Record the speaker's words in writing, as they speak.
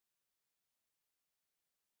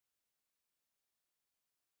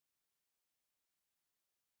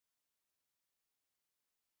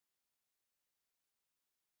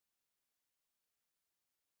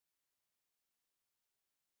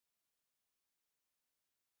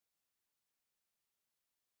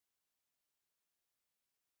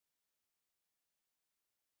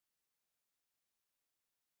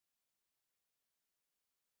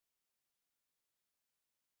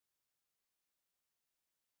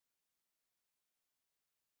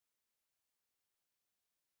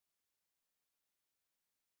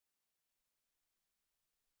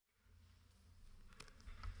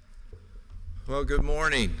Well, good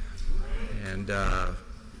morning, and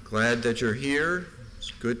glad that you're here. It's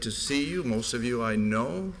good to see you. Most of you I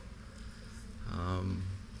know.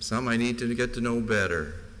 Some I need to get to know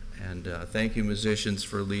better. And thank you, musicians,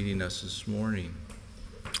 for leading us this morning.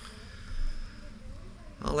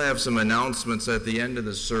 I'll have some announcements at the end of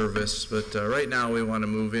the service, but right now we want to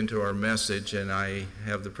move into our message, and I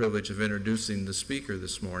have the privilege of introducing the speaker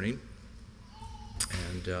this morning.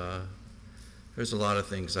 And there's a lot of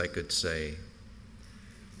things I could say.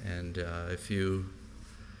 And if you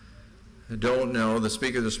don't know, the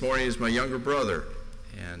speaker this morning is my younger brother.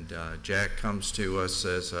 And Jack comes to us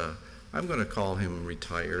as, I'm going to call him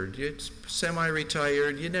retired. It's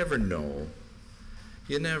semi-retired. You never know.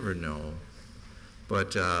 You never know.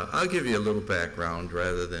 But I'll give you a little background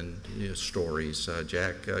rather than stories.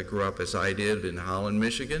 Jack grew up as I did in Holland,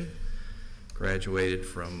 Michigan. Graduated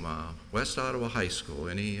from West Ottawa High School.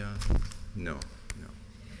 Any? No.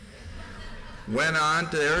 Went on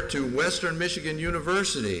there to Western Michigan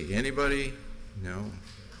University. Anybody? No.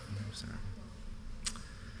 Sorry.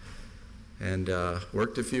 And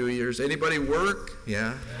worked a few years. Anybody work?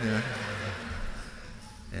 Yeah.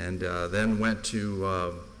 And then went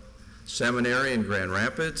to seminary in Grand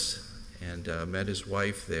Rapids and met his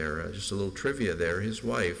wife there. Just a little trivia there. His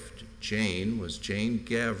wife, Jane, was Jane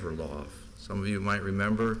Gavriloff. Some of you might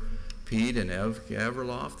remember Pete and Ev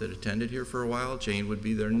Gavriloff that attended here for a while. Jane would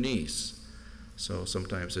be their niece. So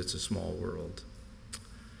sometimes it's a small world.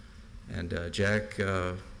 And Jack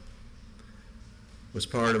was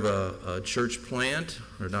part of a church plant,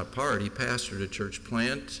 or not part, he pastored a church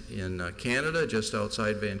plant in Canada, just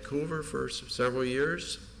outside Vancouver for several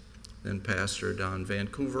years. Then pastored on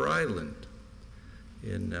Vancouver Island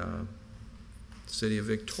in the city of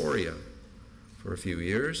Victoria for a few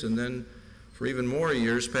years. And then for even more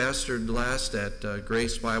years, pastored last at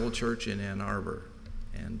Grace Bible Church in Ann Arbor.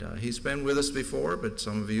 And he's been with us before, but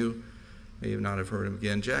some of you may not have heard him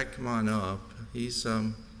again. Jack, come on up. He's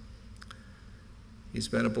been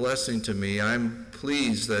a blessing to me. I'm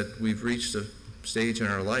pleased that we've reached a stage in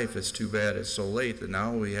our life. It's too bad it's so late that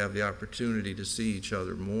now we have the opportunity to see each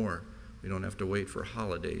other more. We don't have to wait for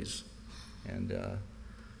holidays. And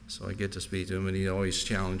so I get to speak to him, and he always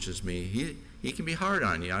challenges me. He can be hard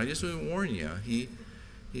on you. I just want to warn you.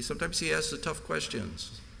 Sometimes he asks the tough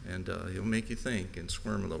questions. And he'll make you think and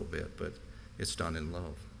squirm a little bit, but it's done in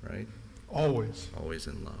love, right? Always. Always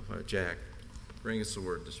in love. Jack, bring us the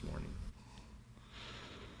word this morning.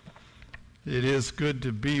 It is good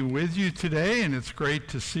to be with you today, and it's great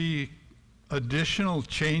to see additional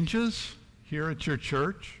changes here at your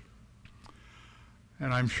church.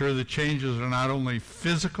 And I'm sure the changes are not only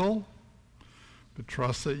physical, but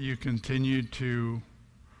trust that you continue to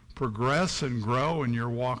progress and grow in your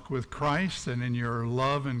walk with Christ and in your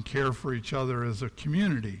love and care for each other as a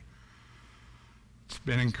community. It's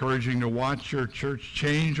been encouraging to watch your church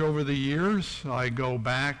change over the years. I go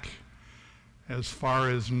back as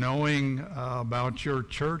far as knowing about your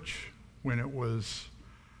church when it was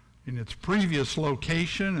in its previous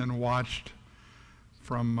location and watched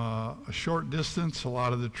from a short distance a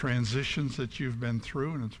lot of the transitions that you've been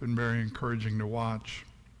through, and it's been very encouraging to watch.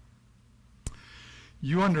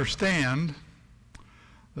 You understand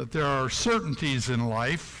that there are certainties in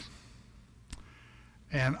life,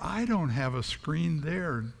 and I don't have a screen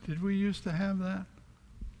there. Did we used to have that?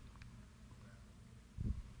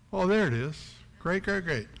 Oh, there it is. Great.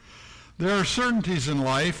 There are certainties in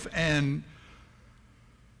life, and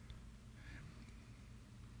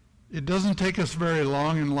it doesn't take us very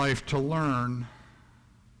long in life to learn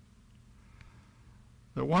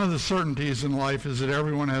that one of the certainties in life is that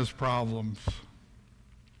everyone has problems.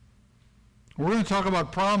 We're going to talk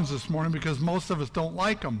about problems this morning because most of us don't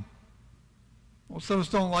like them. Most of us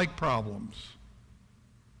don't like problems.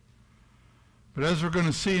 But as we're going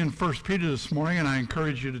to see in 1 Peter this morning, and I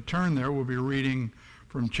encourage you to turn there, we'll be reading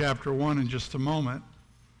from chapter 1 in just a moment.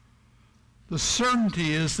 The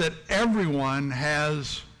certainty is that everyone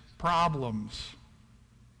has problems.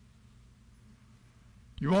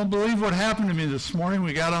 You won't believe what happened to me this morning.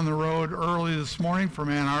 We got on the road early this morning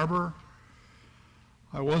from Ann Arbor.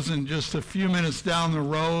 I wasn't just a few minutes down the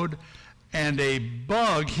road, and a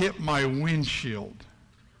bug hit my windshield,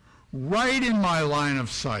 right in my line of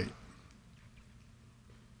sight.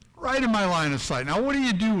 Right in my line of sight. Now, what do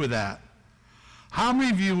you do with that? How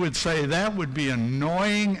many of you would say that would be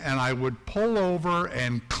annoying and I would pull over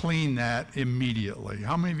and clean that immediately?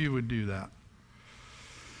 How many of you would do that?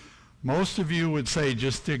 Most of you would say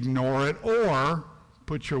just ignore it, or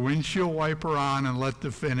put your windshield wiper on and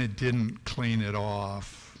it didn't clean it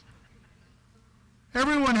off.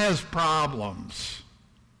 Everyone has problems.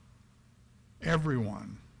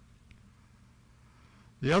 Everyone.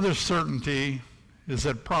 The other certainty is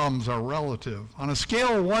that problems are relative. On a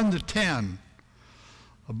scale of 1 to 10,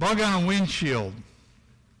 a bug on a windshield,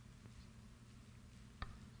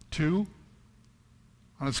 2?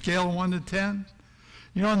 On a scale of 1 to 10?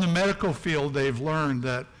 You know, in the medical field, they've learned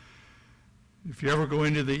that if you ever go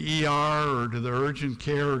into the ER or to the urgent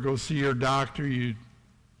care or go see your doctor, you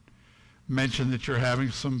mention that you're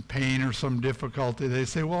having some pain or some difficulty. They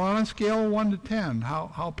say, well, on a scale of 1 to 10,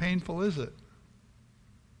 how painful is it?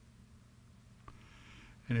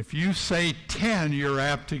 And if you say 10, you're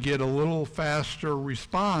apt to get a little faster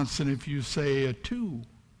response than if you say a 2.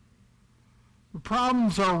 The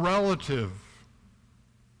problems are relative.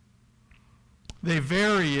 They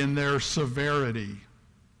vary in their severity.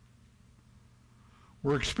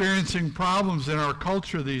 We're experiencing problems in our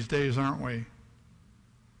culture these days, aren't we?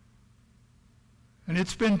 And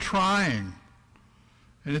it's been trying,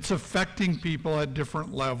 and it's affecting people at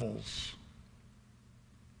different levels.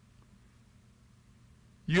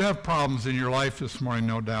 You have problems in your life this morning,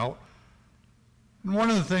 no doubt. And one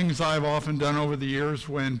of the things I've often done over the years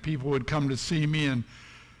when people would come to see me and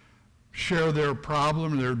share their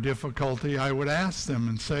problem, their difficulty, I would ask them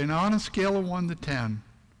and say, now on a scale of 1 to 10,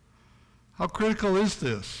 how critical is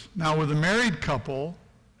this? Now with a married couple,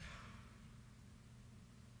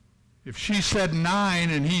 if she said 9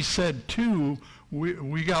 and he said 2,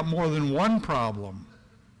 we got more than one problem.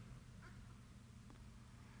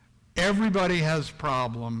 Everybody has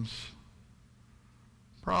problems.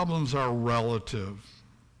 Problems are relative.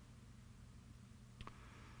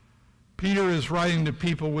 Peter is writing to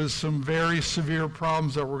people with some very severe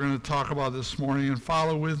problems that we're going to talk about this morning, and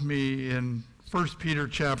follow with me in 1 Peter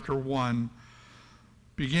chapter 1,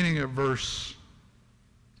 beginning at verse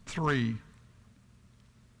 3.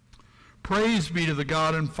 Praise be to the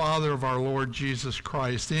God and Father of our Lord Jesus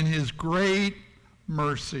Christ. In his great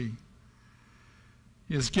mercy,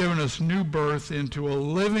 he has given us new birth into a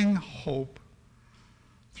living hope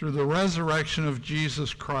through the resurrection of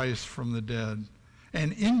Jesus Christ from the dead,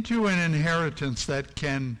 and into an inheritance that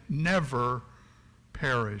can never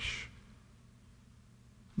perish,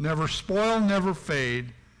 never spoil, never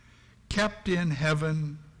fade, kept in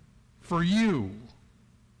heaven for you,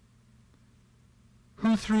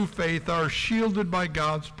 who through faith are shielded by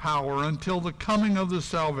God's power until the coming of the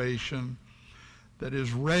salvation that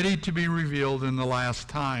is ready to be revealed in the last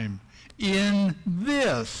time. In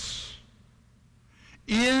this,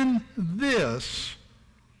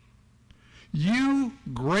 you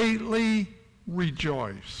greatly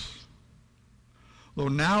rejoice. Though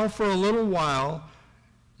now for a little while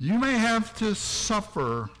you may have to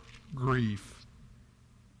suffer grief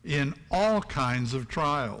in all kinds of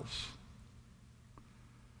trials.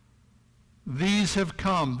 These have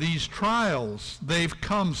come, these trials, they've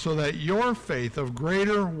come so that your faith of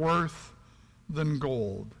greater worth than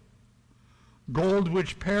gold, gold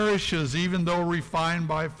which perishes even though refined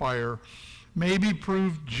by fire, may be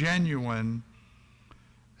proved genuine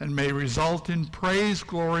and may result in praise,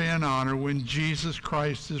 glory, and honor when Jesus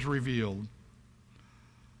Christ is revealed.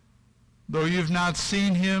 Though you've not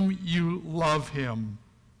seen him, you love him.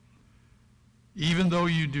 Even though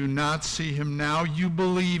you do not see him now, you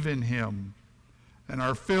believe in him and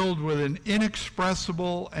are filled with an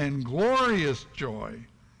inexpressible and glorious joy,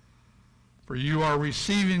 for you are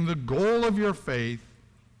receiving the goal of your faith,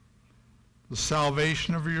 the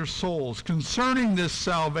salvation of your souls. Concerning this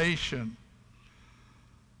salvation,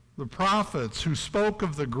 the prophets who spoke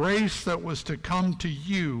of the grace that was to come to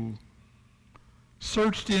you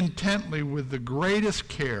searched intently with the greatest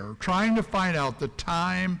care, trying to find out the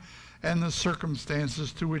time and the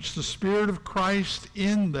circumstances to which the Spirit of Christ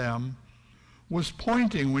in them was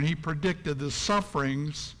pointing when he predicted the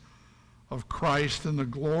sufferings of Christ and the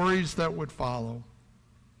glories that would follow.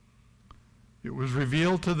 It was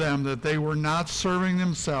revealed to them that they were not serving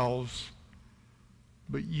themselves,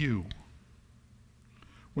 but you,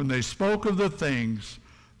 when they spoke of the things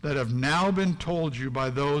that have now been told you by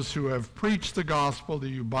those who have preached the gospel to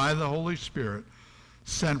you by the Holy Spirit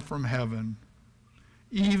sent from heaven.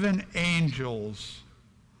 Even angels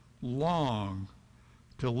long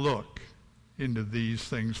to look into these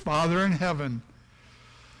things. Father in heaven,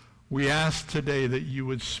 we ask today that you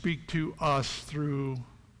would speak to us through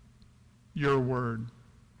your word.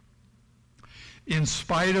 In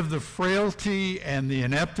spite of the frailty and the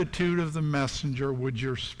ineptitude of the messenger, would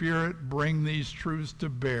your Spirit bring these truths to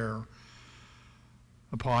bear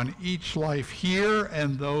upon each life here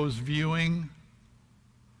and those viewing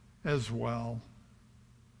as well.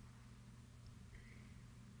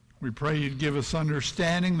 We pray you'd give us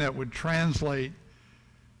understanding that would translate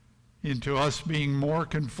into us being more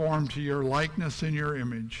conformed to your likeness and your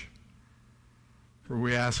image. For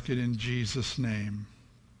we ask it in Jesus' name.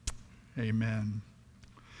 Amen.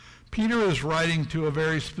 Peter is writing to a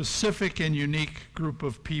very specific and unique group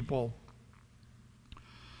of people.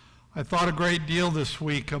 I thought a great deal this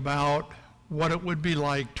week about what it would be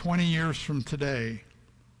like 20 years from today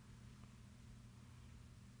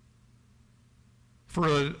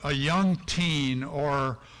for a young teen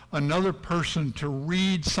or another person to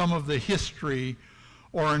read some of the history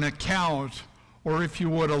or an account, or if you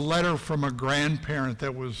would, a letter from a grandparent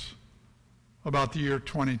that was about the year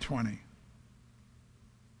 2020.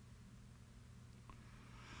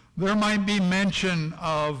 There might be mention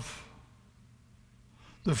of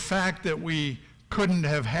the fact that we couldn't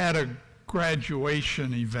have had a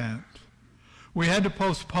graduation event. We had to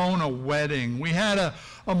postpone a wedding. We had a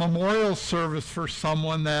memorial service for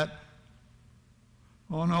someone that,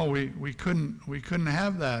 oh no, we couldn't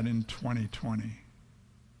have that in 2020.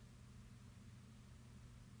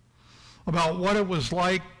 About what it was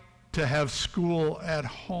like to have school at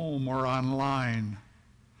home or online.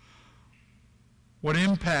 What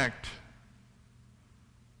impact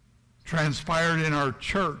transpired in our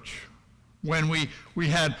church when we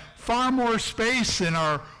had far more space in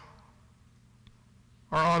our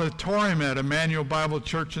auditorium at Immanuel Bible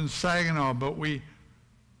Church in Saginaw, but we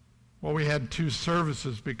had 2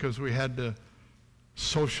 services because we had to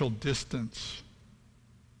social distance.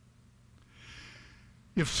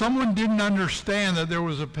 If someone didn't understand that there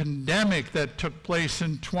was a pandemic that took place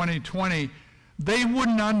in 2020, they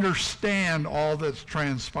wouldn't understand all that's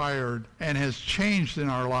transpired and has changed in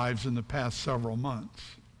our lives in the past several months.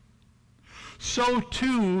 So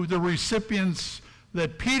too, the recipients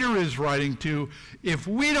that Peter is writing to, if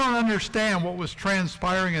we don't understand what was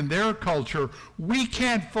transpiring in their culture, we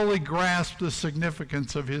can't fully grasp the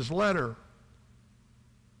significance of his letter.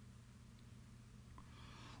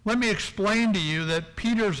 Let me explain to you that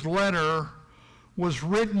Peter's letter was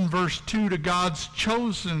written, verse 2, to God's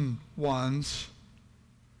chosen ones.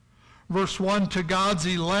 Verse 1, to God's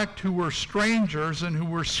elect who were strangers and who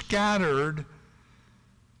were scattered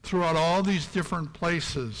throughout all these different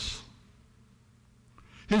places.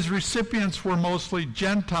 His recipients were mostly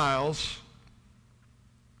Gentiles,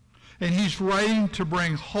 and he's writing to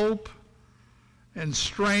bring hope and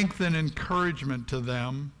strength and encouragement to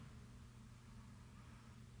them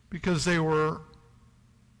because they were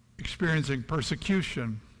experiencing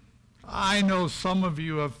persecution. I know some of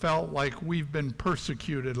you have felt like we've been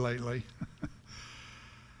persecuted lately.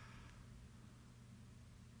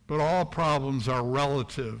 But all problems are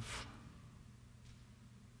relative.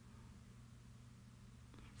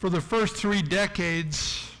 For the first 3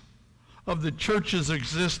 decades of the church's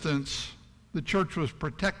existence, the church was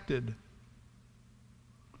protected.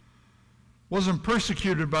 Wasn't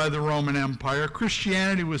persecuted by the Roman Empire.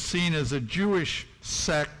 Christianity was seen as a Jewish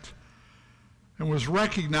sect and was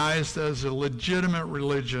recognized as a legitimate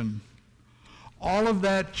religion. All of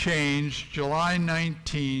that changed July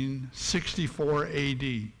 1964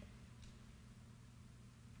 AD.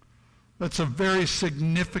 That's a very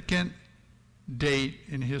significant date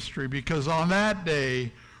in history because on that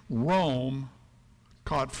day, Rome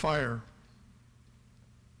caught fire.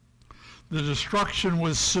 The destruction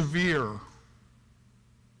was severe.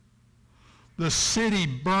 The city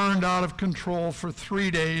burned out of control for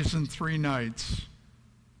 3 days and 3 nights.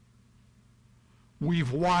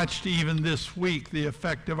 We've watched even this week the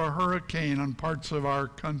effect of a hurricane on parts of our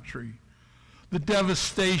country. The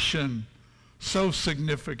devastation, so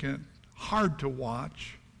significant, hard to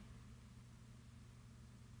watch.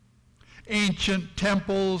 Ancient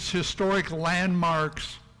temples, historic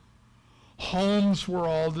landmarks, homes were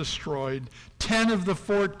all destroyed. 10 of the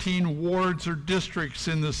 14 wards or districts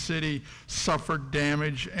in the city suffered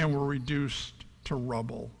damage and were reduced to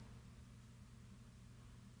rubble.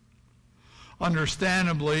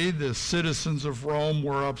 Understandably, the citizens of Rome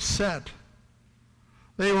were upset.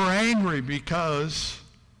 They were angry because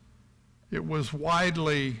it was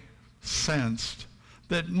widely sensed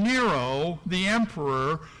that Nero, the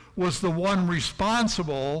emperor, was the one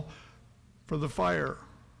responsible for the fire.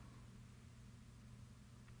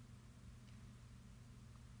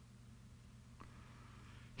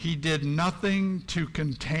 He did nothing to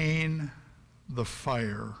contain the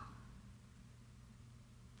fire.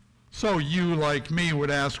 So you, like me, would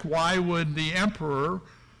ask, why would the emperor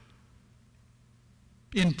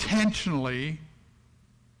intentionally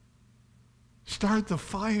start the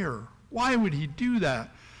fire? Why would he do that?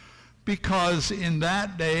 Because in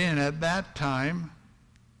that day and at that time,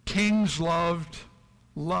 kings loved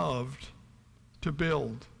to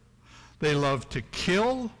build. They loved to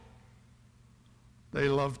kill. They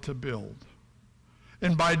loved to build.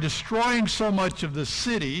 And by destroying so much of the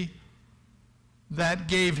city, that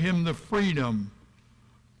gave him the freedom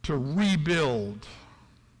to rebuild.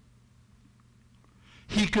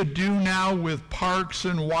 He could do now with parks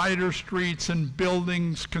and wider streets and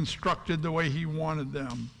buildings constructed the way he wanted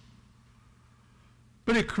them.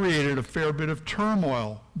 But it created a fair bit of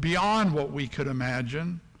turmoil beyond what we could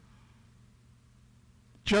imagine.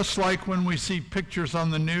 Just like when we see pictures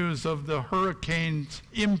on the news of the hurricane's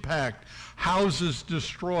impact, houses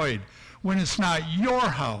destroyed, when it's not your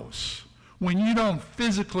house, when you don't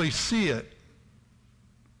physically see it.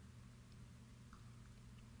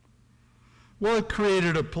 Well, it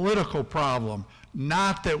created a political problem.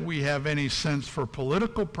 Not that we have any sense for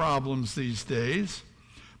political problems these days,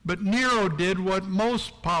 but Nero did what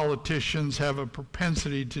most politicians have a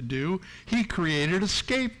propensity to do. He created a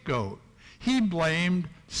scapegoat. He blamed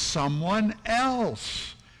someone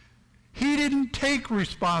else. He didn't take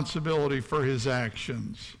responsibility for his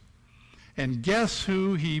actions. And guess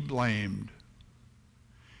who he blamed?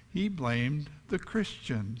 He blamed the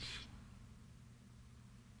Christians.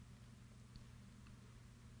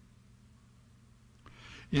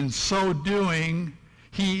 In so doing,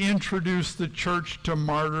 he introduced the church to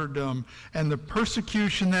martyrdom, and the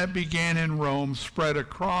persecution that began in Rome spread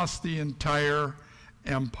across the entire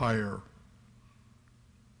empire.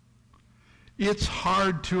 It's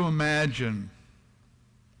hard to imagine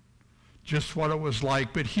just what it was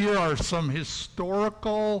like, but here are some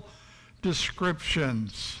historical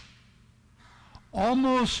descriptions,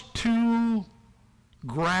 almost too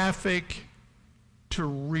graphic to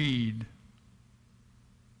read.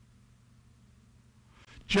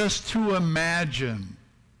 Just to imagine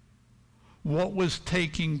what was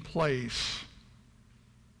taking place.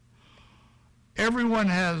 Everyone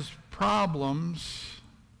has problems.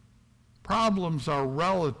 Problems are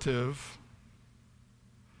relative,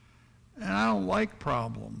 and I don't like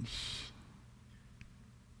problems.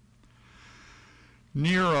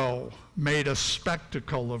 Nero made a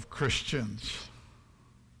spectacle of Christians.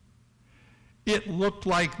 It looked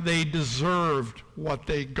like they deserved what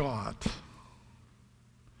they got.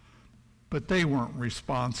 But they weren't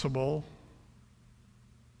responsible.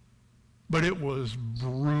 But it was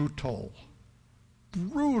brutal.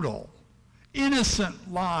 Brutal.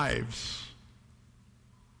 Innocent lives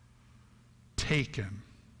taken.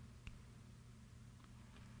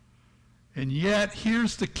 And yet,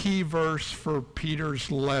 here's the key verse for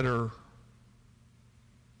Peter's letter.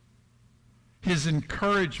 His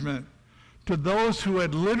encouragement to those who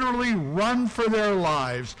had literally run for their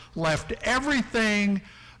lives, left everything,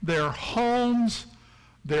 their homes,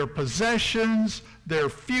 their possessions, their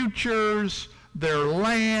futures, their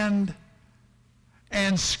land,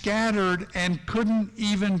 and scattered and couldn't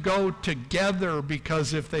even go together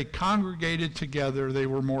because if they congregated together, they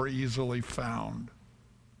were more easily found.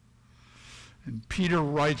 And Peter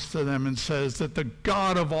writes to them and says that the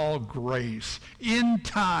God of all grace, in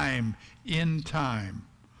time, the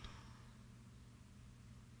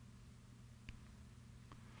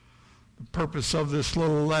purpose of this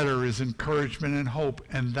little letter is encouragement and hope,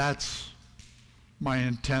 and that's my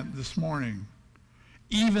intent this morning.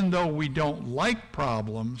 Even though we don't like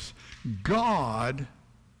problems, God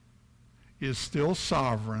is still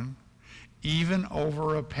sovereign, even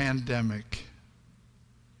over a pandemic.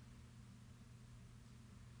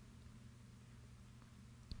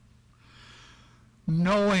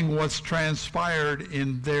 Knowing what's transpired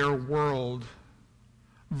in their world,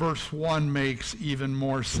 verse 1 makes even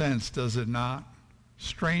more sense, does it not?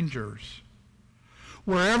 Strangers.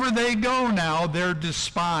 Wherever they go now, they're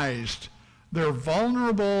despised. They're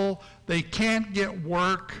vulnerable. They can't get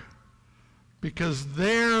work because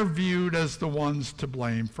they're viewed as the ones to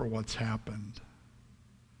blame for what's happened.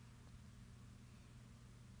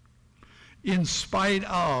 In spite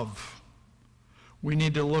of, we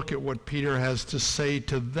need to look at what Peter has to say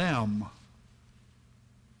to them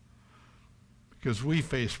because we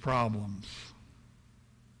face problems.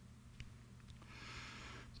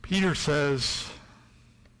 Peter says,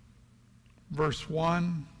 verse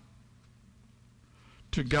 1,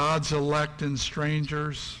 to God's elect and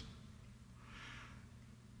strangers,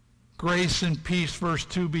 grace and peace, verse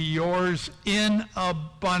 2, be yours in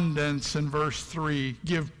abundance. In verse 3,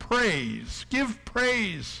 give praise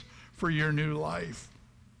for your new life.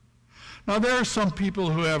 Now there are some people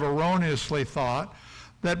who have erroneously thought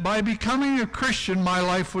that by becoming a Christian, my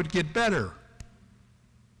life would get better.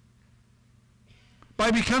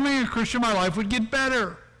 By becoming a Christian, my life would get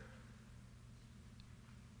better.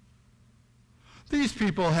 These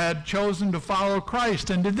people had chosen to follow Christ,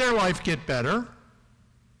 and did their life get better?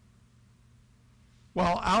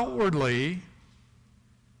 Well, outwardly,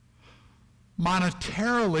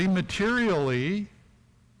 monetarily, materially,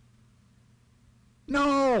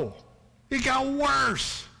 No, it got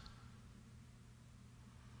worse.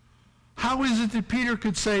 How is it that Peter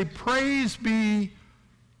could say, praise be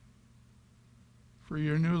for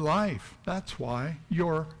your new life? That's why,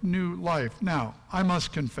 your new life. Now, I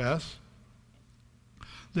must confess,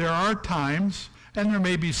 there are times, and there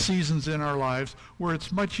may be seasons in our lives, where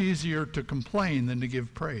it's much easier to complain than to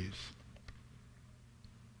give praise.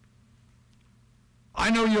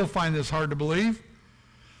 I know you'll find this hard to believe,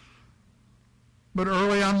 but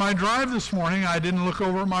early on my drive this morning, I didn't look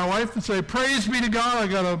over at my wife and say, praise be to God, I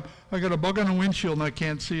got a bug on the windshield and I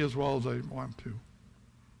can't see as well as I want to.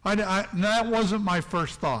 That wasn't my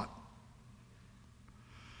first thought.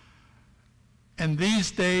 And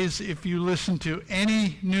these days, if you listen to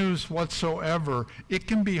any news whatsoever, it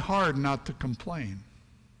can be hard not to complain.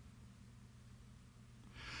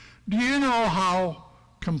 Do you know how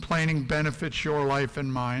complaining benefits your life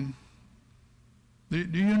and mine? Do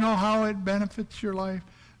you know how it benefits your life?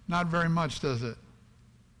 Not very much, does it?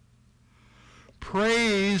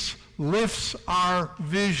 Praise lifts our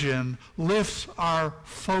vision, lifts our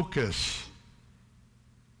focus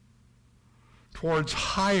towards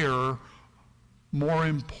higher, more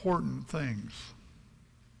important things.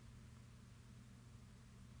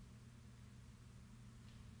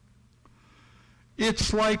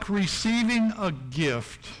 It's like receiving a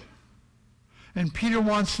gift. And Peter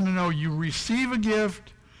wants them to know you receive a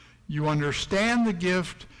gift, you understand the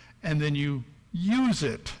gift, and then you use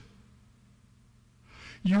it.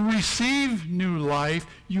 You receive new life,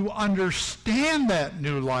 you understand that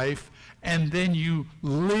new life, and then you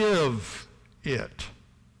live it.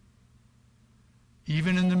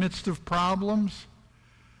 Even in the midst of problems?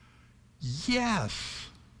 Yes.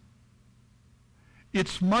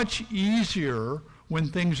 It's much easier when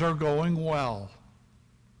things are going well.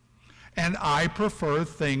 And I prefer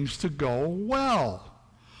things to go well.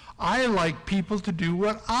 I like people to do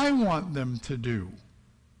what I want them to do.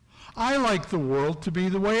 I like the world to be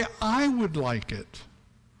the way I would like it.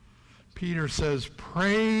 Peter says,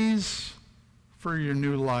 praise for your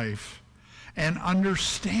new life and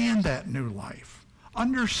understand that new life.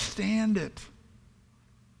 Understand it.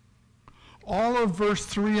 All of verse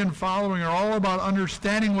 3 and following are all about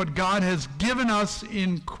understanding what God has given us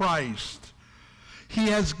in Christ. He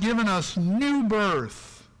has given us new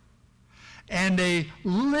birth and a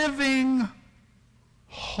living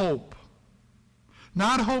hope.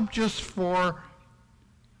 Not hope just for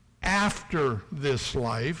after this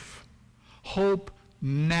life, hope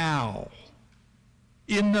now,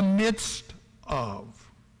 in the midst of.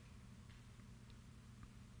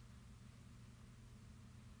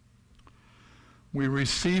 We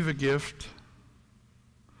receive a gift,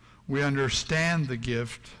 we understand the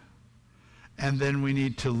gift, and then we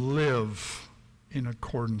need to live in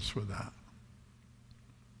accordance with that.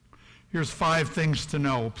 Here's 5 things to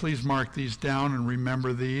know. Please mark these down and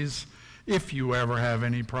remember these if you ever have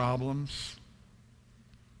any problems.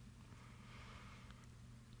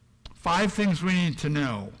 5 things we need to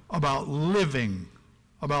know about living.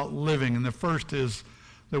 And the first is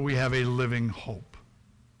that we have a living hope.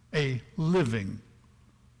 A living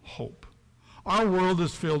hope. Our world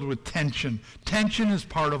is filled with tension. Tension is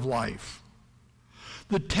part of life.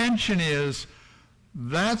 The tension is,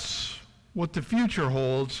 that's what the future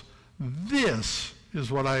holds. This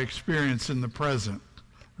is what I experience in the present.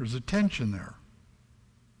 There's a tension there.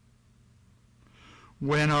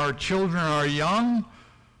 When our children are young,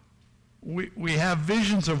 we have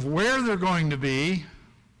visions of where they're going to be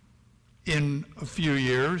in a few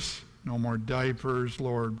years. No more diapers,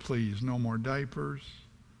 Lord, please. No more diapers.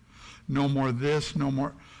 No more this, no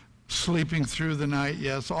more sleeping through the night.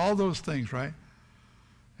 Yes, all those things, right?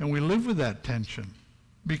 And we live with that tension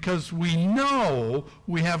because we know,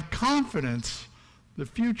 we have confidence the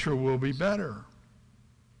future will be better.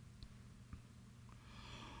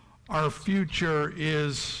 Our future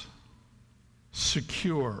is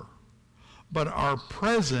secure, but our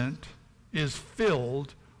present is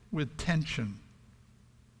filled with tension.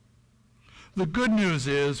 The good news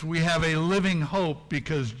is we have a living hope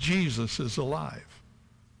because Jesus is alive.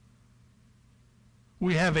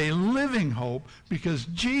 We have a living hope because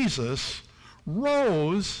Jesus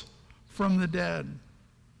rose from the dead.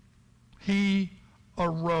 He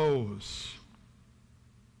arose.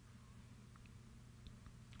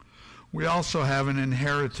 We also have an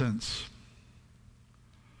inheritance.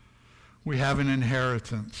 We have an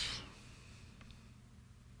inheritance.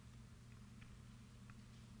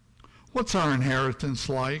 What's our inheritance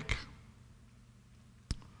like?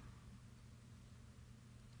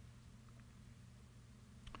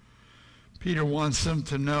 Peter wants them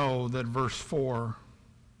to know that verse 4,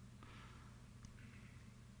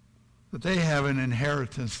 that they have an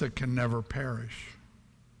inheritance that can never perish.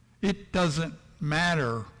 It doesn't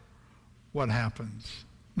matter what happens.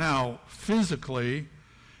 Now, physically,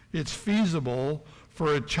 it's feasible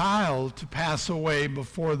for a child to pass away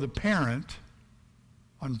before the parent,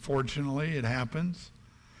 unfortunately it happens,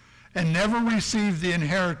 and never receive the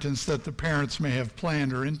inheritance that the parents may have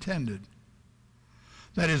planned or intended.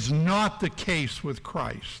 That is not the case with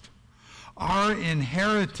Christ. Our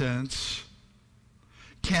inheritance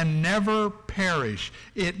can never perish.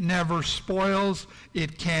 It never spoils.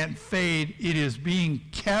 It can't fade. It is being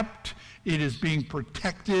kept. It is being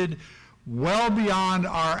protected well beyond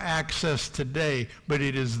our access today, but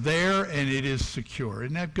it is there and it is secure.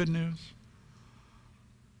 Isn't that good news?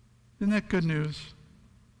 Isn't that good news?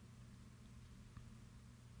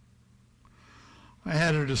 I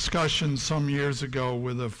had a discussion some years ago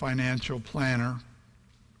with a financial planner,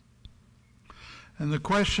 and the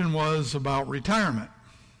question was about retirement.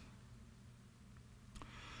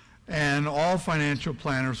 And all financial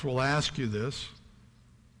planners will ask you this.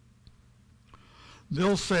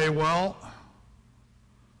 They'll say, well,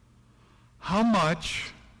 how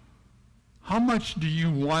much do you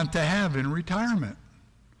want to have in retirement?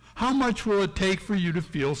 How much will it take for you to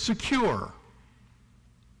feel secure?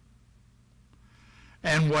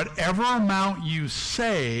 And whatever amount you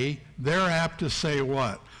say, they're apt to say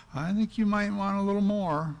what? I think you might want a little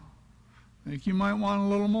more. I think you might want a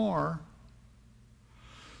little more.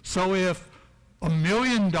 So if $1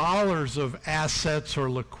 million of assets or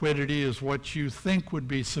liquidity is what you think would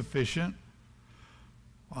be sufficient,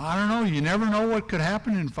 well, I don't know. You never know what could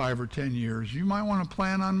happen in 5 or 10 years. You might want to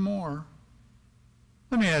plan on more.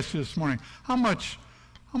 Let me ask you this morning, how much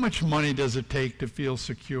money does it take to feel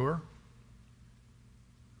secure?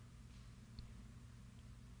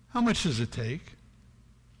 How much does it take?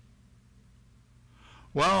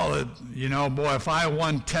 Well, boy, if I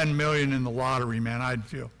won $10 million in the lottery, man, I'd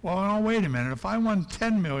feel, well, no, wait a minute. If I won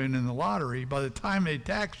 $10 million in the lottery, by the time they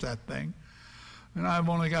tax that thing, then I've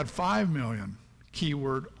only got $5 million.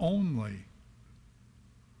 Keyword only.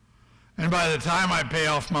 And by the time I pay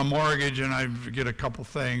off my mortgage and I get a couple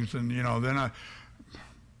things, and, then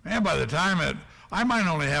by the time I might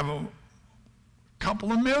only have a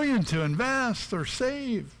couple of million to invest or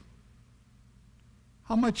save.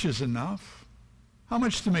 How much is enough? How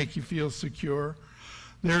much to make you feel secure?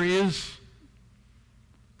 There is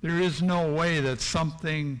no way that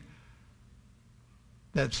something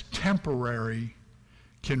that's temporary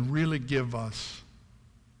can really give us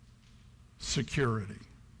security.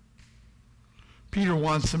 Peter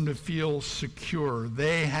wants them to feel secure.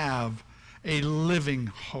 They have a living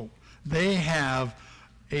hope. They have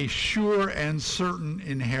a sure and certain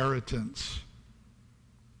inheritance.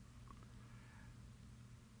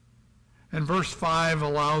 And verse 5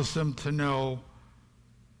 allows them to know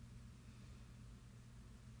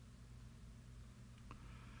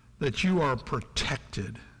that you are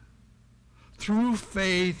protected. Through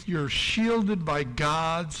faith, you're shielded by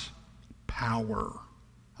God's power.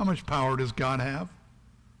 How much power does God have?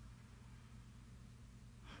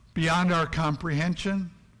 Beyond our comprehension?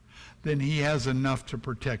 Then he has enough to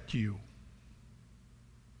protect you.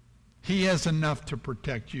 He has enough to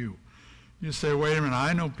protect you. You say, wait a minute,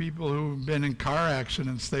 I know people who've been in car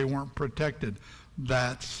accidents, they weren't protected.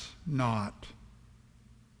 That's not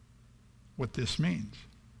what this means.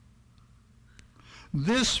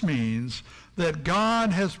 This means that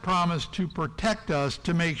God has promised to protect us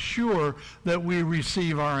to make sure that we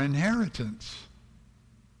receive our inheritance.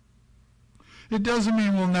 It doesn't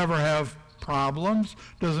mean we'll never have problems,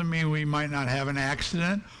 doesn't mean we might not have an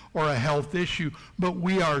accident or a health issue, but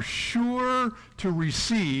we are sure to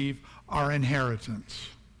receive our inheritance.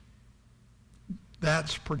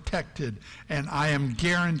 That's protected, and I am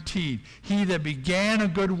guaranteed. He that began a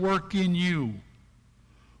good work in you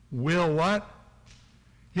will what?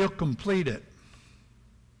 He'll complete it.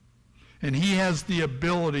 And he has the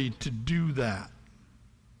ability to do that.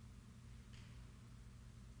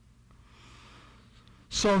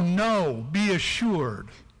 So know, be assured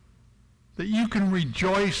that you can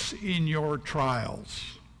rejoice in your trials.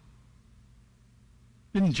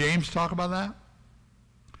 Didn't James talk about that?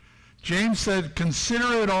 James said,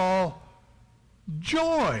 consider it all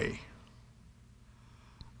joy.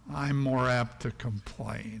 I'm more apt to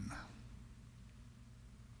complain.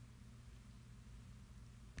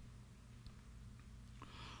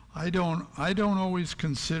 I don't always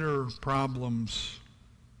consider problems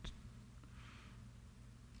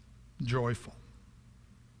joyful.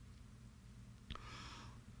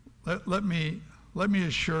 Let me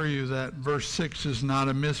assure you that verse 6 is not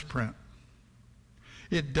a misprint.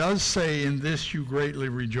 It does say, in this you greatly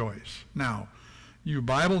rejoice. Now, you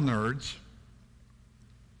Bible nerds,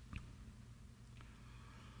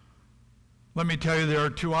 let me tell you there are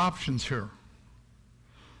two options here.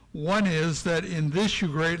 One is that in this you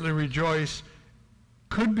greatly rejoice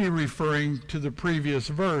could be referring to the previous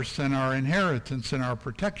verse and our inheritance and our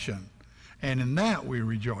protection, and in that we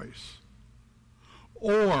rejoice.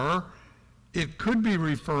 Or it could be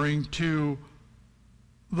referring to,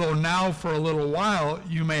 though now for a little while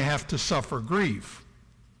you may have to suffer grief.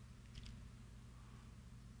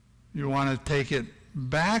 You want to take it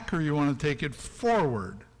back or you want to take it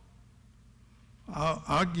forward?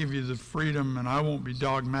 I'll give you the freedom, and I won't be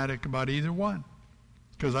dogmatic about either one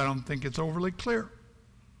because I don't think it's overly clear.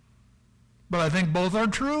 But I think both are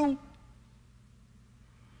true.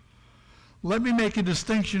 Let me make a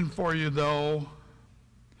distinction for you, though,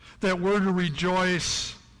 that we're to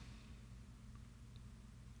rejoice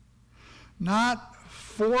not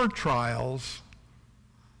for trials,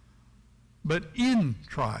 but in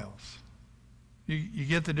trials. You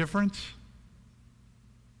get the difference?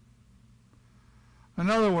 In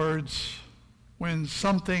other words, when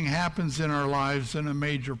something happens in our lives and a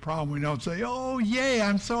major problem, we don't say, "Oh, yay,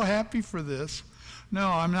 I'm so happy for this." No,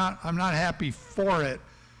 I'm not happy for it.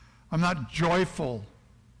 I'm not joyful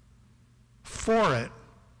for it,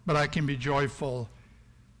 but I can be joyful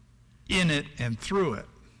in it and through it.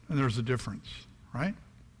 And there's a difference, right?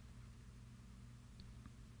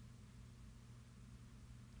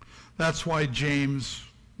 That's why James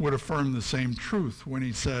would affirm the same truth when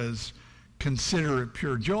he says, consider it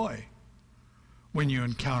pure joy when you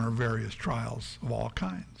encounter various trials of all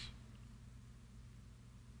kinds.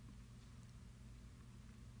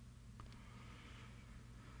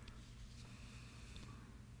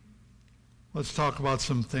 Let's talk about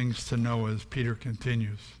some things to know as Peter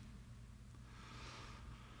continues.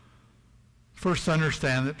 First,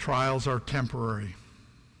 understand that trials are temporary.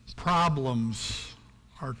 Problems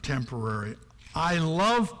are temporary. I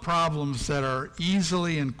love problems that are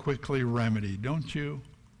easily and quickly remedied, don't you?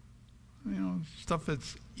 You know, stuff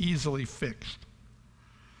that's easily fixed.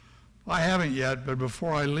 Well, I haven't yet, but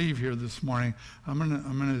before I leave here this morning, I'm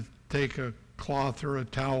gonna take a cloth or a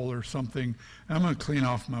towel or something, and I'm gonna clean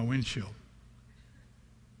off my windshield.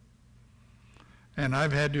 And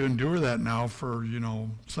I've had to endure that now for,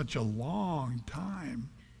 such a long time.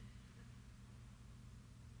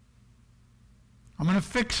 I'm going to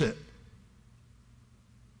fix it.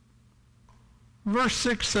 Verse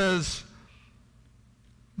 6 says,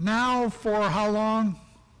 now for how long?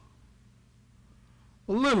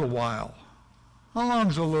 A little while. How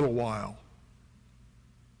long's a little while?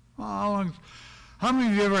 How many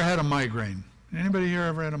of you ever had a migraine? Anybody here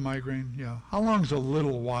ever had a migraine? Yeah. How long's a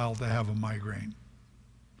little while to have a migraine?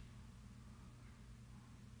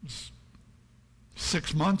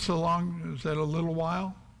 6 months along? Is that a little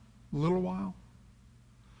while? A little while?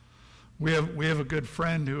 We have a good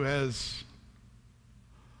friend who has,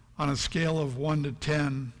 on a scale of 1 to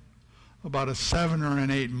 10, about a 7 or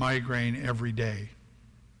an 8 migraine every day.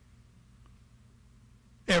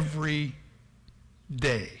 Every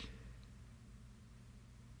day.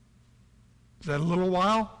 Is that a little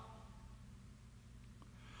while?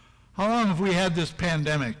 How long have we had this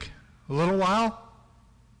pandemic? A little while?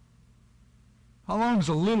 How long is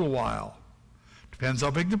a little while? Depends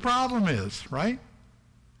how big the problem is, right?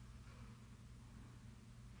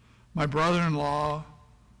 My brother-in-law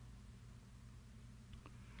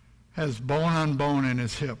has bone on bone in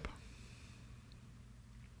his hip.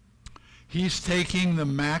 He's taking the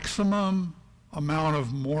maximum amount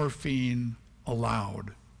of morphine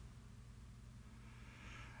allowed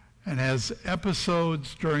and has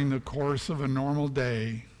episodes during the course of a normal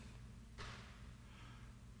day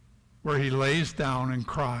where he lays down and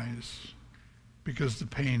cries because the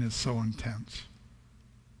pain is so intense.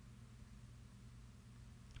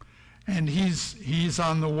 And he's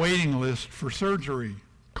on the waiting list for surgery.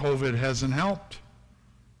 COVID hasn't helped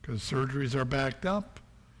because surgeries are backed up.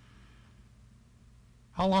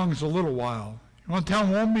 How long is a little while? You want to tell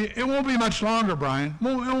him it won't be much longer, Brian. It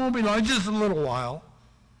won't be long, just a little while.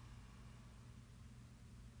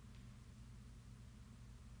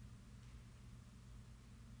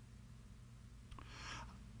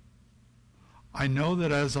 I know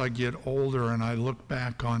that as I get older and I look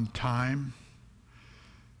back on time,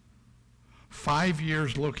 5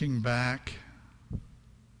 years looking back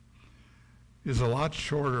is a lot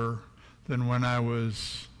shorter than when I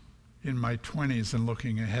was in my 20s and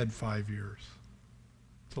looking ahead 5 years.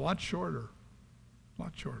 It's a lot shorter, a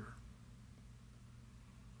lot shorter.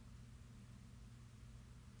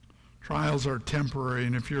 Trials are temporary,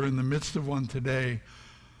 and if you're in the midst of one today,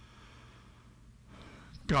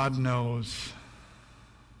 God knows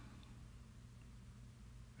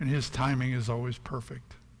And his timing is always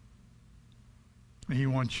perfect. And he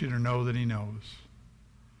wants you to know that he knows.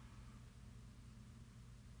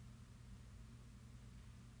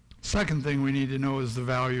 Second thing we need to know is the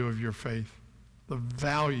value of your faith. The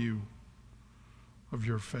value of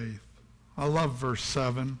your faith. I love verse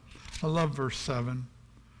 7. I love verse 7.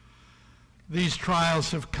 These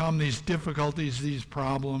trials have come, these difficulties, these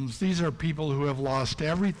problems. These are people who have lost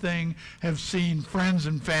everything, have seen friends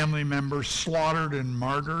and family members slaughtered and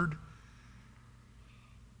martyred.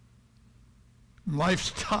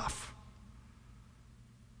 Life's tough.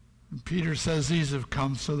 And Peter says these have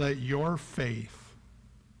come so that your faith,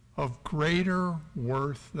 of greater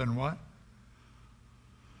worth than what?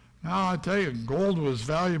 Now, I tell you, gold was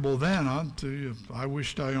valuable then. I'll tell you, I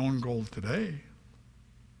wished I owned gold today.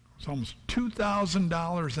 It's almost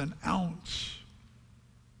 $2,000 an ounce.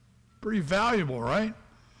 Pretty valuable, right?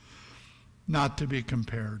 Not to be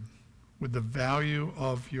compared with the value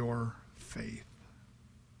of your faith.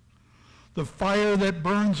 The fire that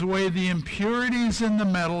burns away the impurities in the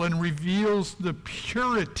metal and reveals the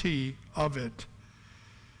purity of it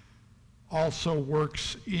also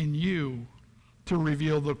works in you to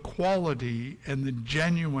reveal the quality and the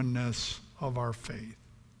genuineness of our faith.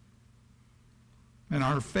 And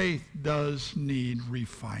our faith does need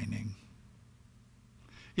refining.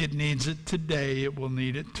 It needs it today. It will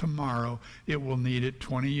need it tomorrow. It will need it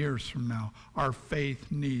 20 years from now. Our faith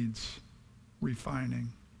needs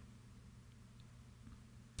refining.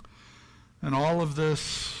 And all of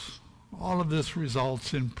this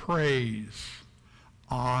results in praise,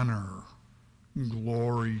 honor,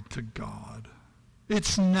 glory to God.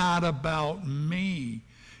 It's not about me.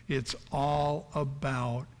 It's all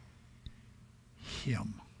about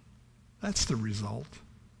him. That's the result.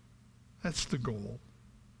 That's the goal.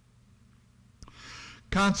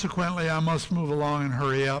 Consequently, I must move along and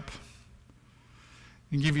hurry up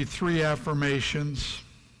and give you 3 affirmations.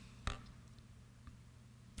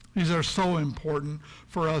 These are so important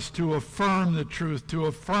for us to affirm the truth, to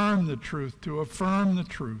affirm the truth, to affirm the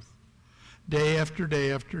truth. Day after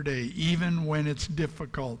day after day, even when it's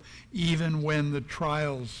difficult, even when the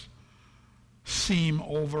trials seem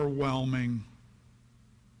overwhelming.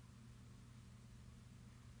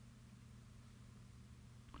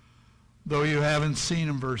 Though you haven't seen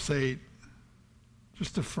him, verse 8,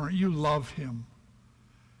 just affirm, you love him.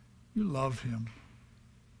 You love him.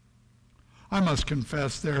 I must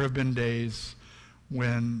confess there have been days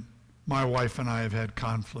when my wife and I have had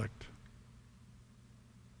conflict.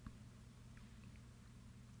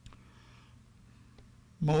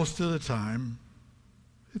 Most of the time,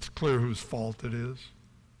 it's clear whose fault it is.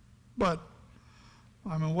 But,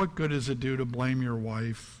 I mean, what good does it do to blame your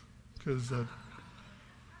wife? Because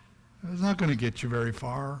it's not going to get you very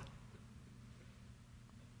far.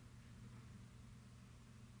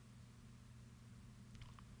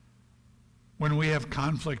 When we have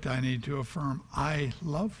conflict, I need to affirm, I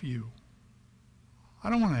love you.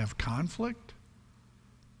 I don't want to have conflict.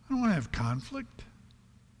 I don't want to have conflict.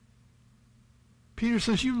 Peter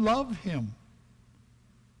says, you love him.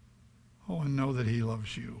 Oh, and know that he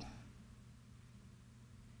loves you.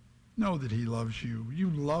 Know that he loves you.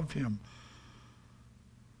 You love him.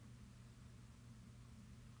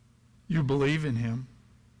 You believe in him.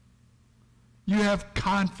 You have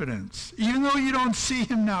confidence. Even though you don't see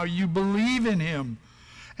him now, you believe in him.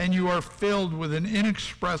 And you are filled with an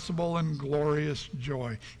inexpressible and glorious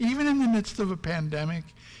joy. Even in the midst of a pandemic,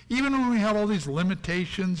 even when we have all these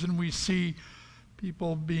limitations and we see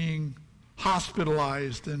people being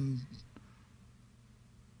hospitalized and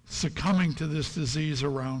succumbing to this disease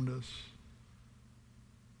around us.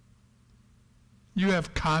 You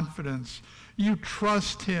have confidence. You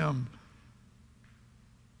trust him.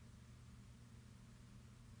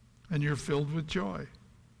 And you're filled with joy.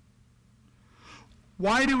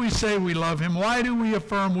 Why do we say we love him? Why do we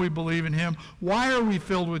affirm we believe in him? Why are we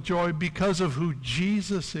filled with joy? Because of who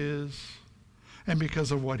Jesus is and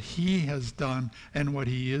because of what he has done and what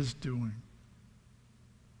he is doing.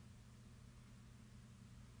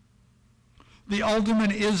 The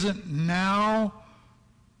ultimate isn't now.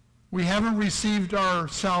 We haven't received our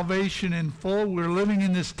salvation in full. We're living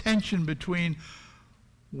in this tension between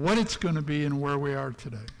what it's going to be and where we are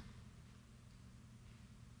today.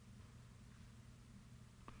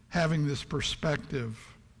 Having this perspective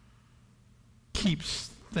keeps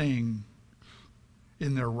things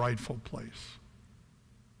in their rightful place.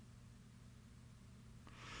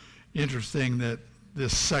 Interesting that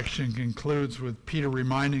this section concludes with Peter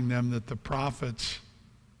reminding them that the prophets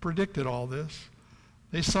predicted all this.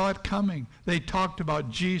 They saw it coming. They talked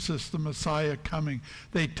about Jesus, the Messiah, coming.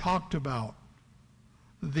 They talked about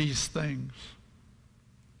these things.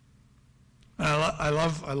 And I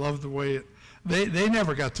love the way they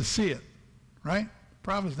never got to see it, right?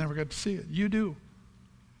 Prophets never got to see it. You do.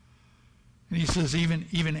 And he says even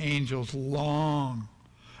angels long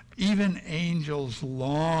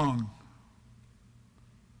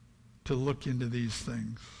to look into these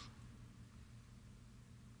things.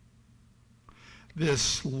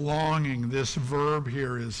 This longing, this verb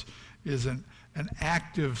here is an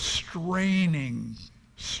active straining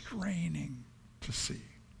to see.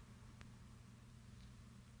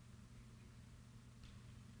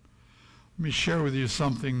 Let me share with you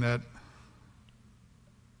something that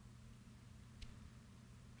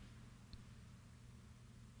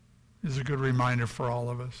is a good reminder for all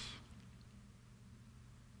of us.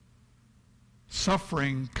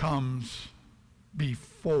 Suffering comes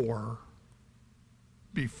before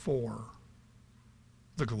the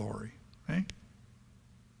glory. Okay?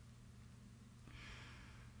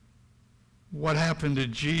 What happened to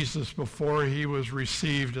Jesus before he was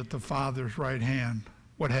received at the Father's right hand?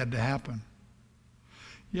 What had to happen?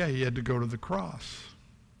 Yeah, he had to go to the cross.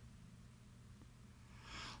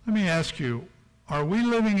 Let me ask you, are we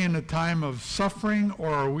living in a time of suffering,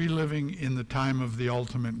 or are we living in the time of the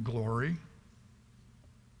ultimate glory?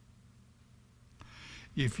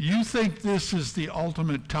 If you think this is the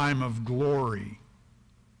ultimate time of glory,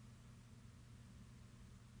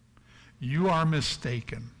 you are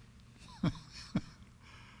mistaken.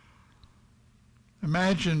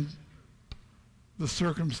 Imagine the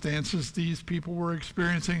circumstances these people were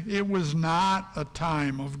experiencing. It was not a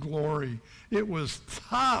time of glory. It was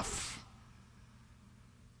tough.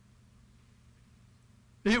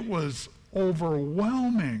 It was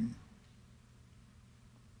overwhelming.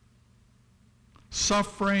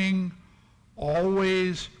 Suffering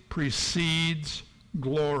always precedes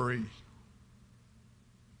glory.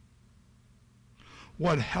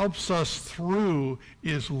 What helps us through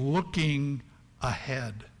is looking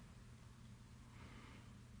ahead.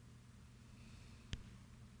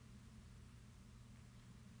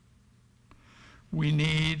 We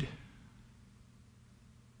need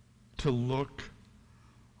to look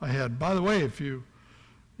ahead. By the way, if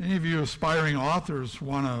any of you aspiring authors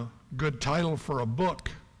want a good title for a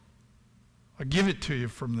book, I'll give it to you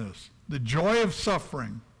from this. The Joy of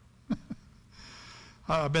Suffering.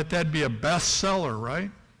 I bet that'd be a bestseller,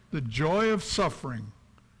 right? The Joy of Suffering.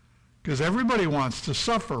 Because everybody wants to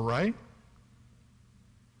suffer, right?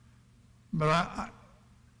 But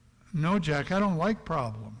no, Jack, I don't like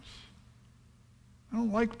problems. I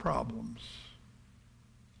don't like problems.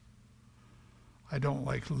 I don't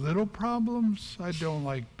like little problems. I don't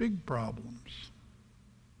like big problems.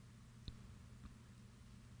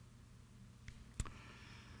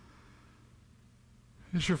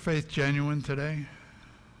 Is your faith genuine today?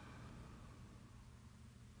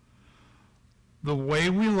 The way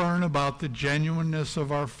we learn about the genuineness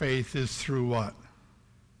of our faith is through what?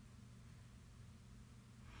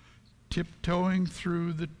 Tiptoeing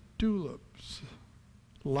through the tulips.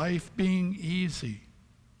 Life being easy.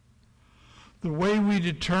 The way we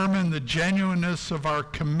determine the genuineness of our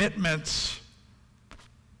commitments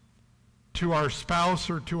to our spouse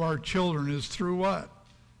or to our children is through what?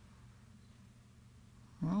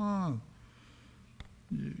 Oh,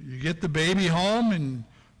 you get the baby home and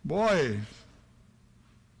boy,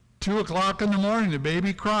 2 o'clock in the morning, the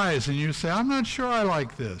baby cries, and you say, I'm not sure I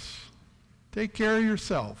like this. Take care of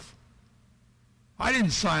yourself. I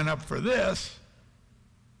didn't sign up for this.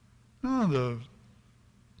 No,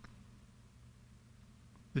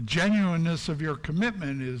 the genuineness of your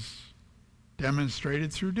commitment is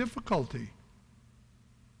demonstrated through difficulty.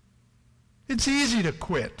 It's easy to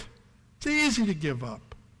quit. It's easy to give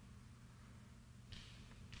up.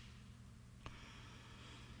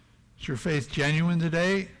 Is your faith genuine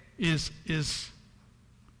today? Is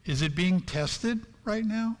it being tested right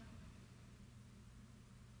now?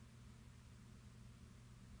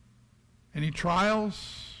 Any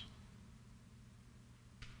trials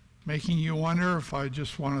making you wonder if I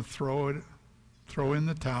just want to throw in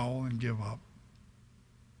the towel and give up?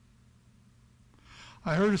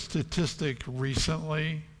 I heard a statistic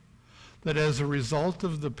recently that as a result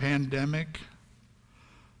of the pandemic,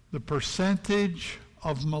 the percentage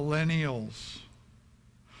of millennials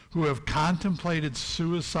who have contemplated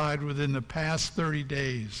suicide within the past 30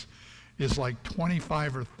 days is like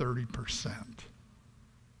 25 or 30%.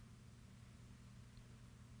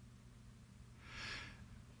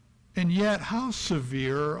 And yet, how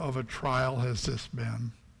severe of a trial has this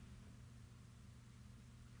been?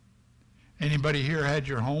 Anybody here had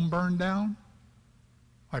your home burned down?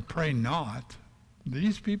 I pray not.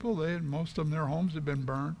 These people, most of them, their homes have been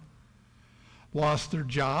burned. Lost their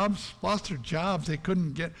jobs. They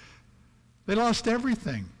couldn't get. They lost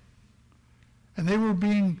everything. And they were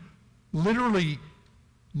being literally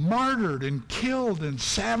martyred and killed and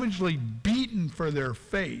savagely beaten for their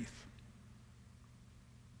faith.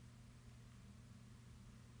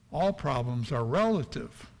 All problems are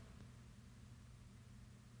relative.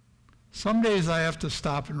 Some days I have to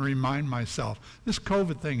stop and remind myself, this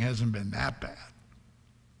COVID thing hasn't been that bad.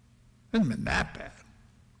 It hasn't been that bad.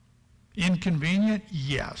 Inconvenient?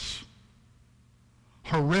 Yes.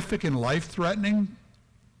 Horrific and life-threatening?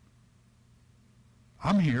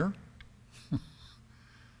 I'm here.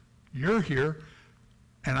 You're here.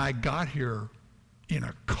 And I got here in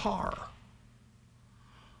a car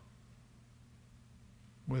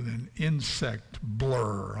with an insect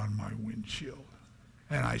blur on my windshield.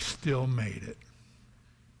 And I still made it.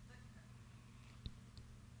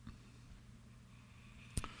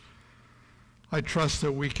 I trust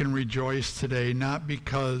that we can rejoice today, not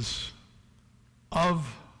because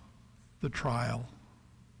of the trial,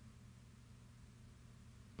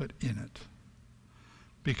 but in it.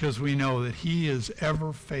 Because we know that he is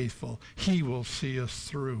ever faithful. He will see us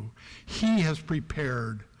through. He has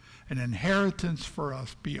prepared an inheritance for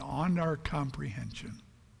us beyond our comprehension.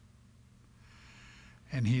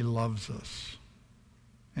 And he loves us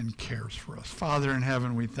and cares for us. Father in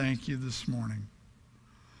heaven, we thank you this morning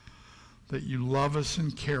that you love us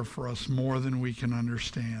and care for us more than we can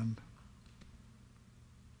understand.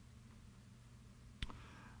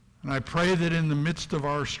 And I pray that in the midst of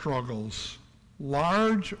our struggles,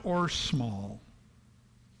 large or small,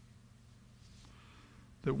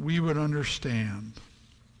 that we would understand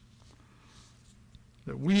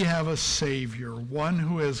that we have a Savior, one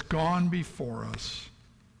who has gone before us,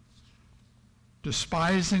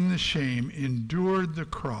 despising the shame, endured the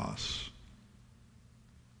cross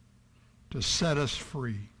to set us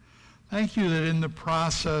free. Thank you that in the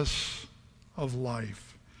process of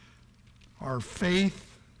life, our faith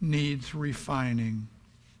needs refining.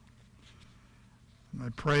 And I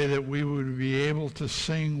pray that we would be able to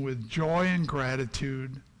sing with joy and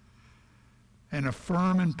gratitude and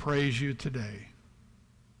affirm and praise you today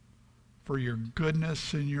for your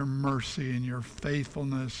goodness and your mercy and your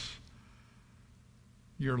faithfulness,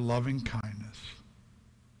 your loving kindness.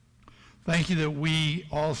 Thank you that we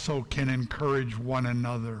also can encourage one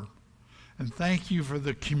another. And thank you for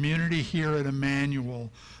the community here at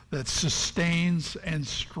Immanuel that sustains and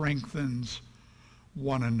strengthens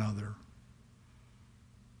one another.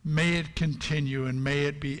 May it continue, and may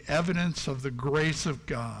it be evidence of the grace of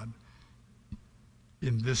God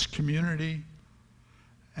in this community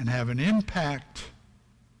and have an impact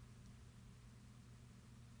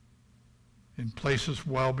in places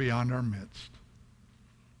well beyond our midst.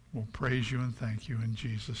 We'll praise you and thank you in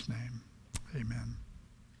Jesus' name. Amen.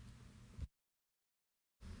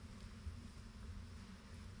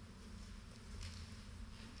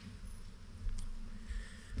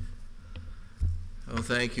 Oh,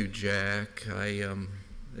 thank you, Jack. It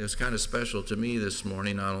was kind of special to me this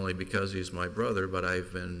morning, not only because he's my brother, but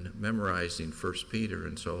I've been memorizing 1 Peter,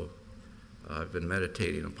 and so I've been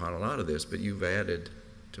meditating upon a lot of this, but you've added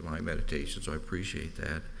to my meditation, so I appreciate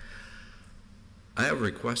that. I have a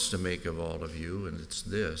request to make of all of you, and it's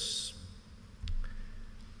this.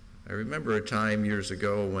 I remember a time years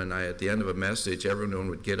ago when at the end of a message, everyone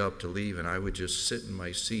would get up to leave, and I would just sit in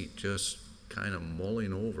my seat, just kind of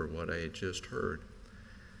mulling over what I had just heard.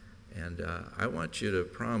 And I want you to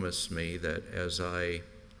promise me that as I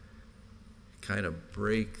kind of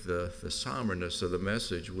break the somberness of the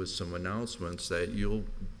message with some announcements, that you'll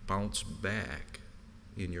bounce back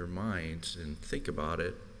in your minds and think about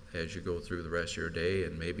it as you go through the rest of your day,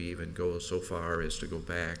 and maybe even go so far as to go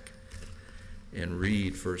back and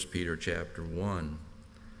read 1 Peter chapter 1.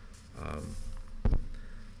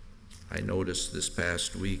 I noticed this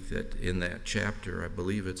past week that in that chapter, I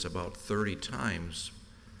believe it's about 30 times,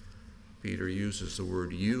 Peter uses the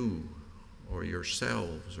word you, or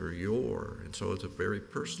yourselves, or your, and so it's a very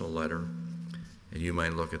personal letter, and you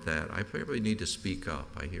might look at that. I probably need to speak up.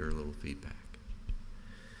 I hear a little feedback.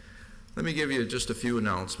 Let me give you just a few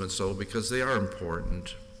announcements, though, because they are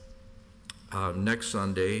important. Next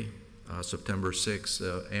Sunday, September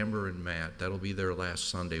 6th, Amber and Matt, that'll be their last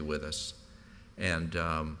Sunday with us. And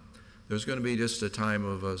there's going to be just a time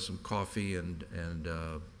of some coffee and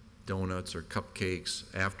donuts or cupcakes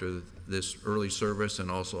after this early service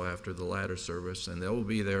and also after the latter service. And they'll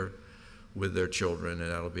be there with their children,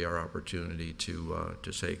 and that'll be our opportunity to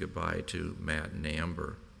say goodbye to Matt and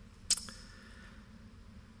Amber.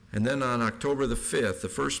 And then on October the 5th, the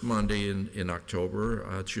first Monday in October,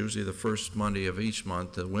 it's usually the first Monday of each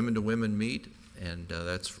month, the Women to Women meet, and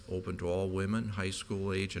that's open to all women, high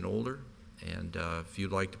school age and older. And if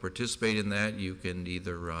you'd like to participate in that, you can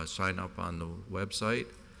either sign up on the website,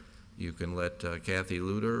 you can let Kathy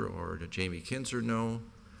Luter or Jamie Kinzer know,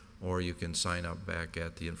 or you can sign up back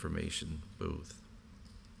at the information booth.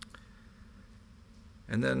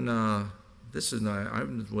 And then I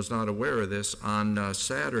was not aware of this, on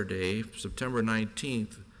Saturday, September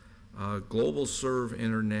 19th, Global Serve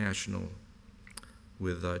International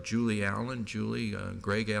with Julie Allen.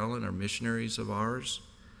 Greg Allen are missionaries of ours.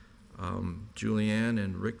 Julianne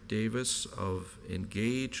and Rick Davis of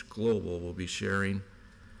Engage Global will be sharing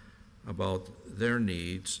about their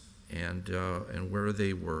needs and where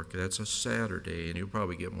they work. That's a Saturday, and you'll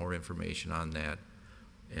probably get more information on that.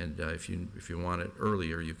 And if you want it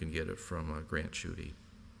earlier, you can get it from Grant Schutte.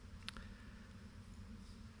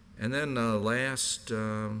 And then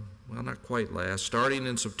not quite last, starting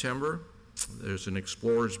in September, there's an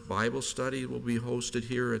Explorers Bible Study will be hosted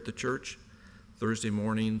here at the church, Thursday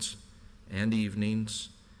mornings and evenings,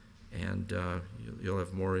 and you'll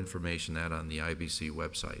have more information on the IBC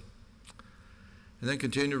website. And then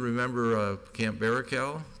continue to remember Camp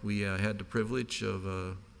Barakel. We had the privilege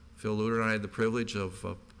of, Phil Luter and I had the privilege of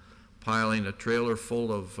piling a trailer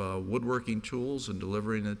full of woodworking tools and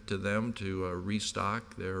delivering it to them to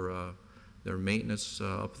restock their maintenance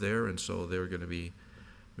up there, and so they're going to be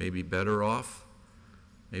maybe better off,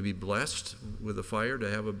 maybe blessed with the fire to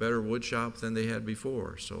have a better wood shop than they had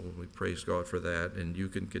before. So we praise God for that, and you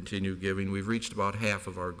can continue giving. We've reached about half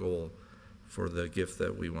of our goal for the gift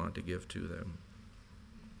that we want to give to them.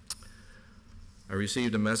 I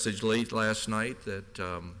received a message late last night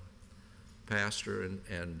that Pastor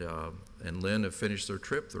and Lynn have finished their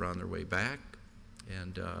trip. They're on their way back,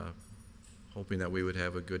 and hoping that we would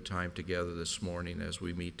have a good time together this morning as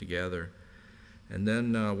we meet together. And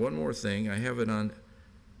then one more thing, I have it on.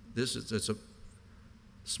 It's a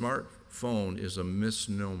smartphone is a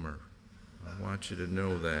misnomer. I want you to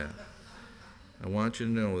know that. I want you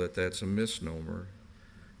to know that that's a misnomer,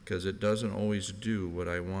 because it doesn't always do what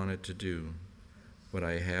I want it to do. What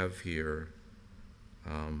I have here,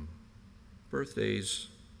 birthdays,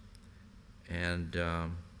 and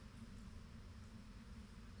can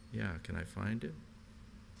I find it?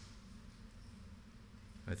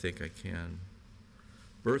 I think I can.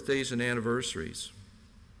 Birthdays and anniversaries.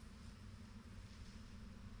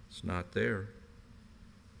 It's not there.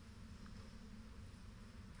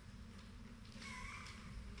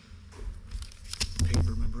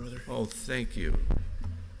 Paper, my brother. Oh, thank you.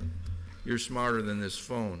 You're smarter than this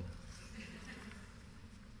phone.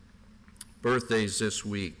 Birthdays this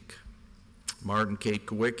week. Martin Kate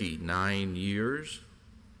Kowicki, 9 years.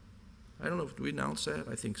 I don't know, did we announce that?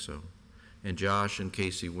 I think so. And Josh and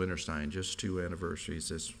Casey Winterstein, just 2 anniversaries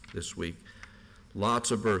this week.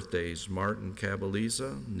 Lots of birthdays. Martin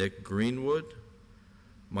Cabaliza, Nick Greenwood,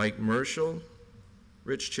 Mike Merschel,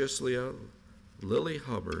 Rich Chislia, Lily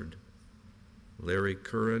Hubbard, Larry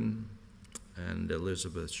Curran, and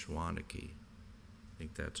Elizabeth Schwanecke. I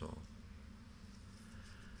think that's all.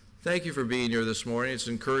 Thank you for being here this morning. It's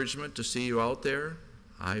encouragement to see you out there.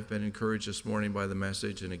 I've been encouraged this morning by the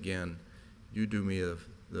message, and again, you do me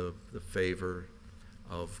the favor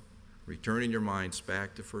of returning your minds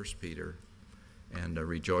back to 1 Peter and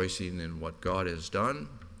rejoicing in what God has done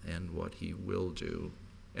and what he will do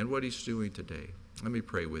and what he's doing today. Let me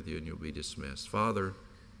pray with you and you'll be dismissed. Father,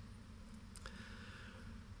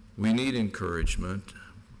 we need encouragement,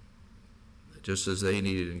 just as they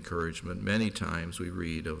needed encouragement. Many times we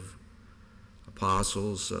read of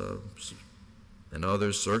apostles and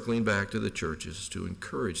others circling back to the churches to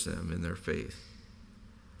encourage them in their faith.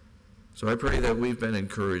 So I pray that we've been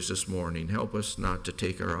encouraged this morning. Help us not to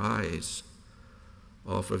take our eyes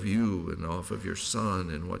off of you and off of your Son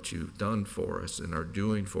and what you've done for us and are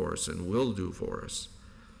doing for us and will do for us.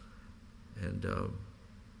 And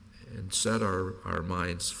set our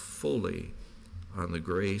minds fully on the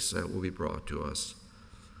grace that will be brought to us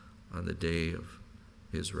on the day of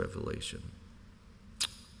his revelation.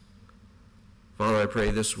 Father, I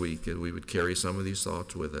pray this week that we would carry some of these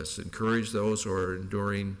thoughts with us. Encourage those who are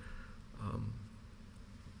enduring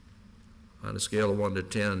on a scale of 1 to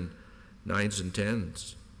 10, 9s and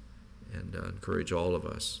 10s, and encourage all of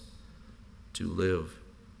us to live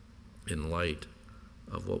in light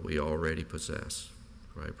of what we already possess.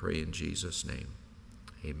 For I pray in Jesus' name,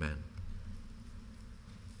 amen.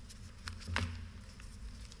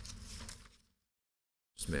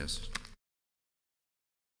 Dismissed.